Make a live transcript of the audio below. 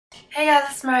Hey guys,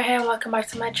 it's Meriah here and welcome back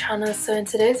to my channel. So in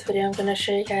today's video I'm going to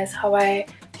show you guys how I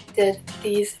did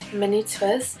these mini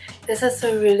twists. This is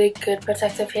a really good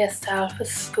protective hairstyle for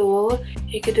school.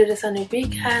 You could do this on a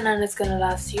weekend and it's going to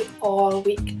last you all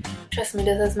week. Trust me,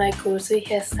 this is my go-to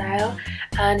hairstyle,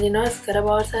 and you know what's good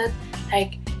about it?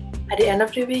 Like at the end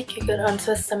of the week you could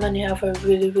untwist them and you have a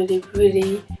really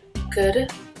good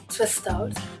twist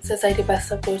out. So it's like the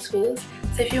best of both worlds.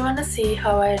 So if you want to see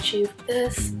how I achieved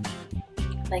this,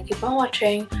 then keep on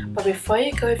watching. But before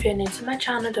you go, if you're new to my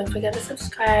channel, don't forget to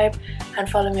subscribe and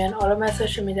follow me on all of my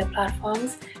social media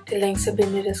platforms. The links will be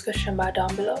in the description bar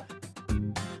down below.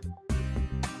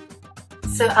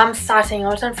 So I'm starting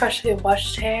out on freshly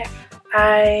washed hair.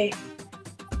 I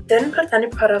didn't put any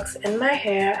products in my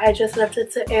hair. I just left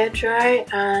it to air dry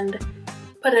and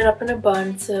put it up in a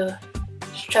bun to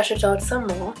stretch it out some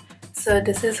more. So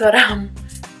this is what I'm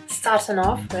starting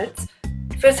off with.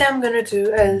 The first thing I'm going to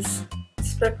do is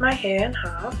split my hair in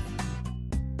half.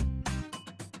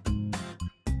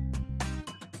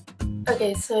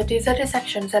 Okay, so these are the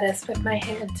sections that I split my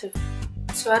hair into.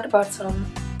 2 at the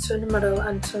bottom, 2 in the middle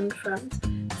and 2 in the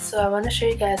front. So I want to show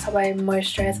you guys how I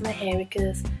moisturize my hair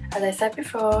because, as I said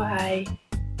before, I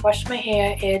washed my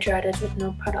hair, air dried it with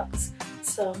no products.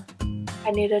 So I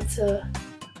needed to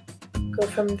go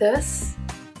from this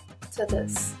to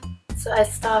this. So I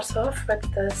start off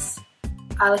with this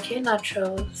Alikay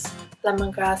Naturals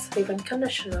Lemongrass leave-in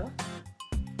conditioner,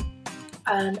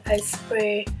 and I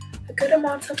spray a good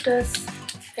amount of this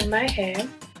in my hair,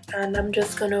 and I'm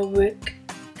just gonna work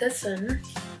this in.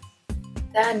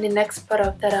 Then the next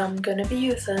product that I'm gonna be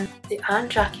using, the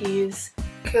Aunt Jackie's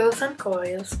Curls and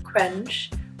Coils Quench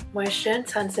Moisture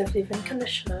Intensive Leave-in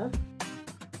Conditioner.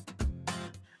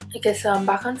 Okay, so I'm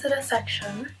back onto the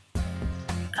section,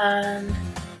 and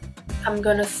I'm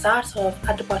gonna start off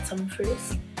at the bottom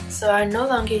first. So I no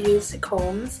longer use the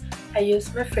combs, I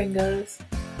use my fingers,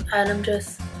 and I'm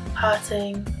just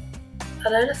parting a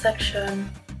little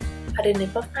section at the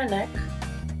nape of my neck,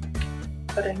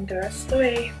 putting the rest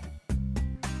away.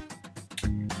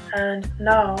 And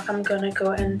now I'm gonna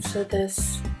go into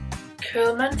this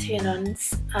Curl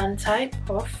Mane-tenance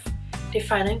Anti-Puff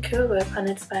Defining Curl Whip, and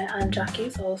it's by Aunt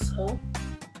Jackie's also.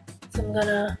 So I'm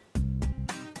gonna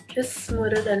just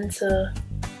smooth it into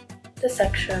the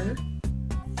section.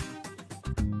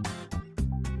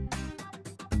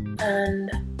 And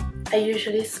I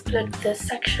usually split this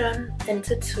section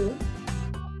into 2.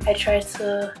 I try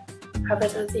to have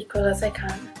it as equal as I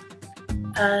can.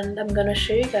 And I'm gonna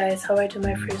show you guys how I do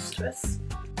my first twist.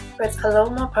 With a little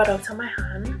more product on my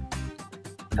hand,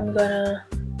 I'm gonna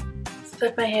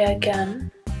split my hair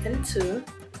again in 2.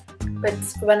 But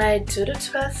when I do the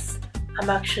twist,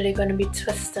 I'm actually gonna be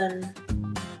twisting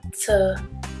to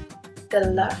the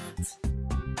left.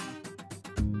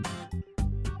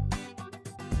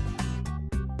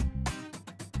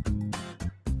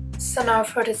 So now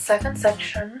for the second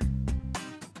section,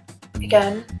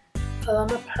 again, a little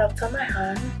more product on my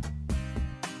hand,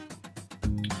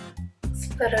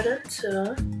 split it in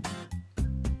 2,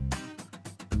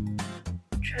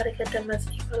 try to get them as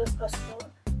equal as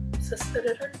possible, so split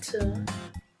it in 2,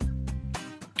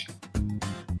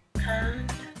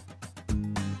 and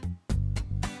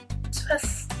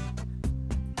twist.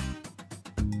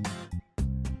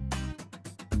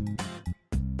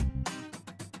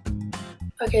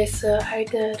 Okay, so I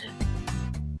did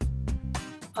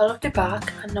all of the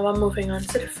back, and now I'm moving on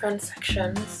to the front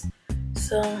sections.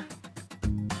 So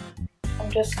I'm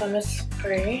just gonna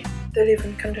spray the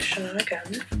leave-in conditioner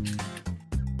again.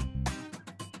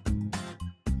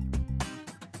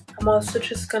 I'm also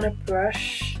just gonna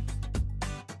brush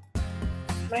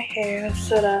my hair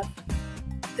so that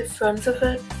the front of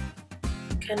it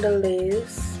kinda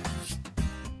lays,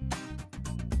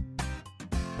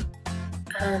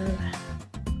 and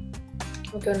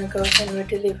I'm gonna go in with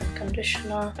the leave-in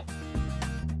conditioner.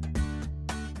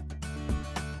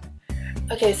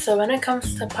 Okay, so when it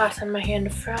comes to parting my hair in the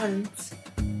front,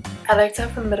 I like to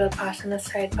have a middle part and a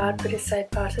side part, but the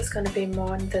side part is gonna be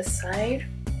more on this side.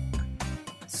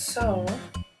 So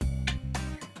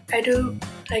I do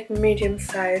like medium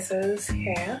sizes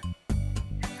here,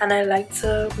 and I like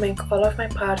to make all of my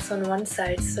parts on one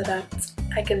side so that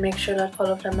I can make sure that all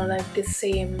of them are like the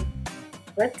same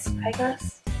width, I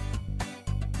guess.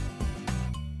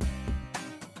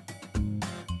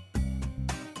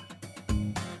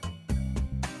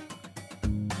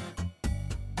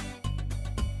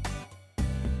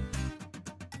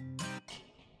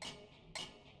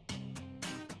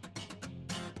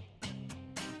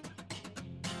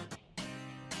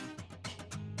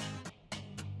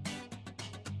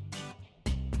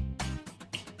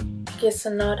 Okay,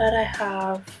 so now that I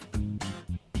have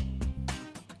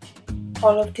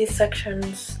all of these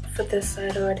sections for this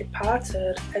side already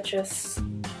parted, I just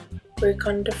work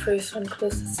on the first one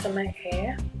closest to my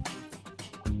hair.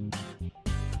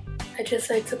 I just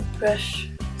like to brush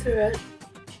through it.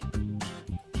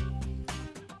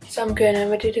 So I'm going in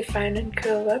with the defining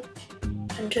curl whip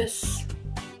and just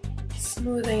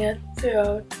smoothing it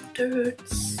throughout the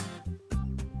roots,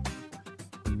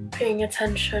 paying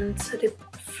attention to the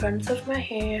front of my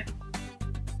hair.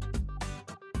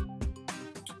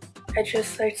 I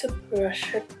just like to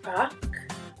brush it back,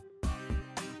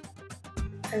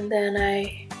 and then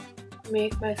I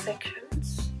make my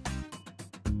sections.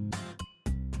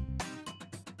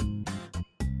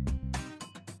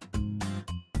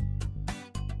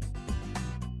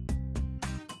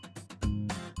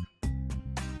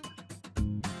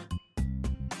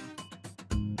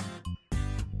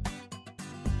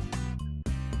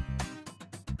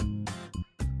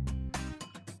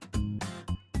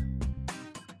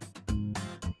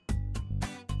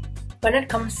 When it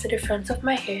comes to the front of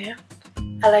my hair,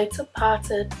 I like to part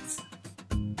it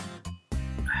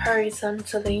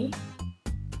horizontally.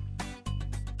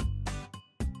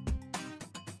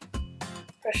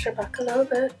 Brush it back a little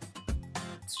bit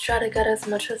to try to get as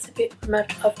much of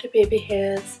the baby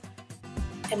hairs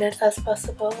in it as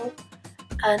possible,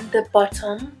 and the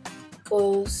bottom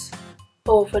goes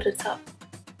over the top.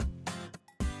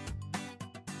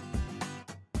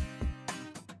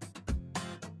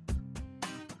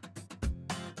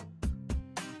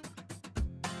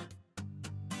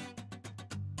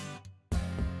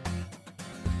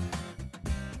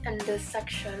 In this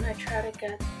section, I try to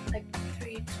get like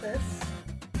 3 twists.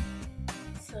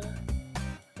 So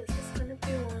this is gonna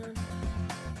be 1,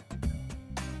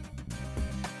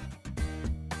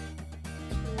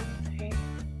 2, 3.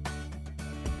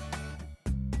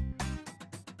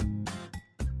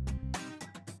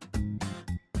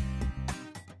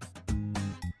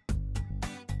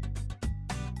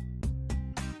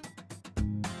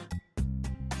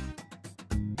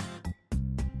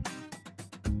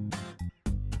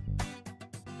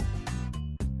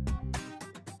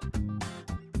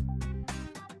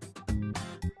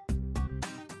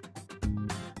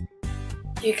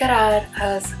 You can add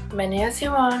as many as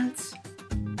you want.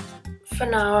 For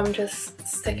now, I'm just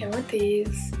sticking with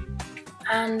these,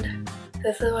 and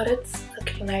this is what it's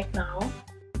looking like now.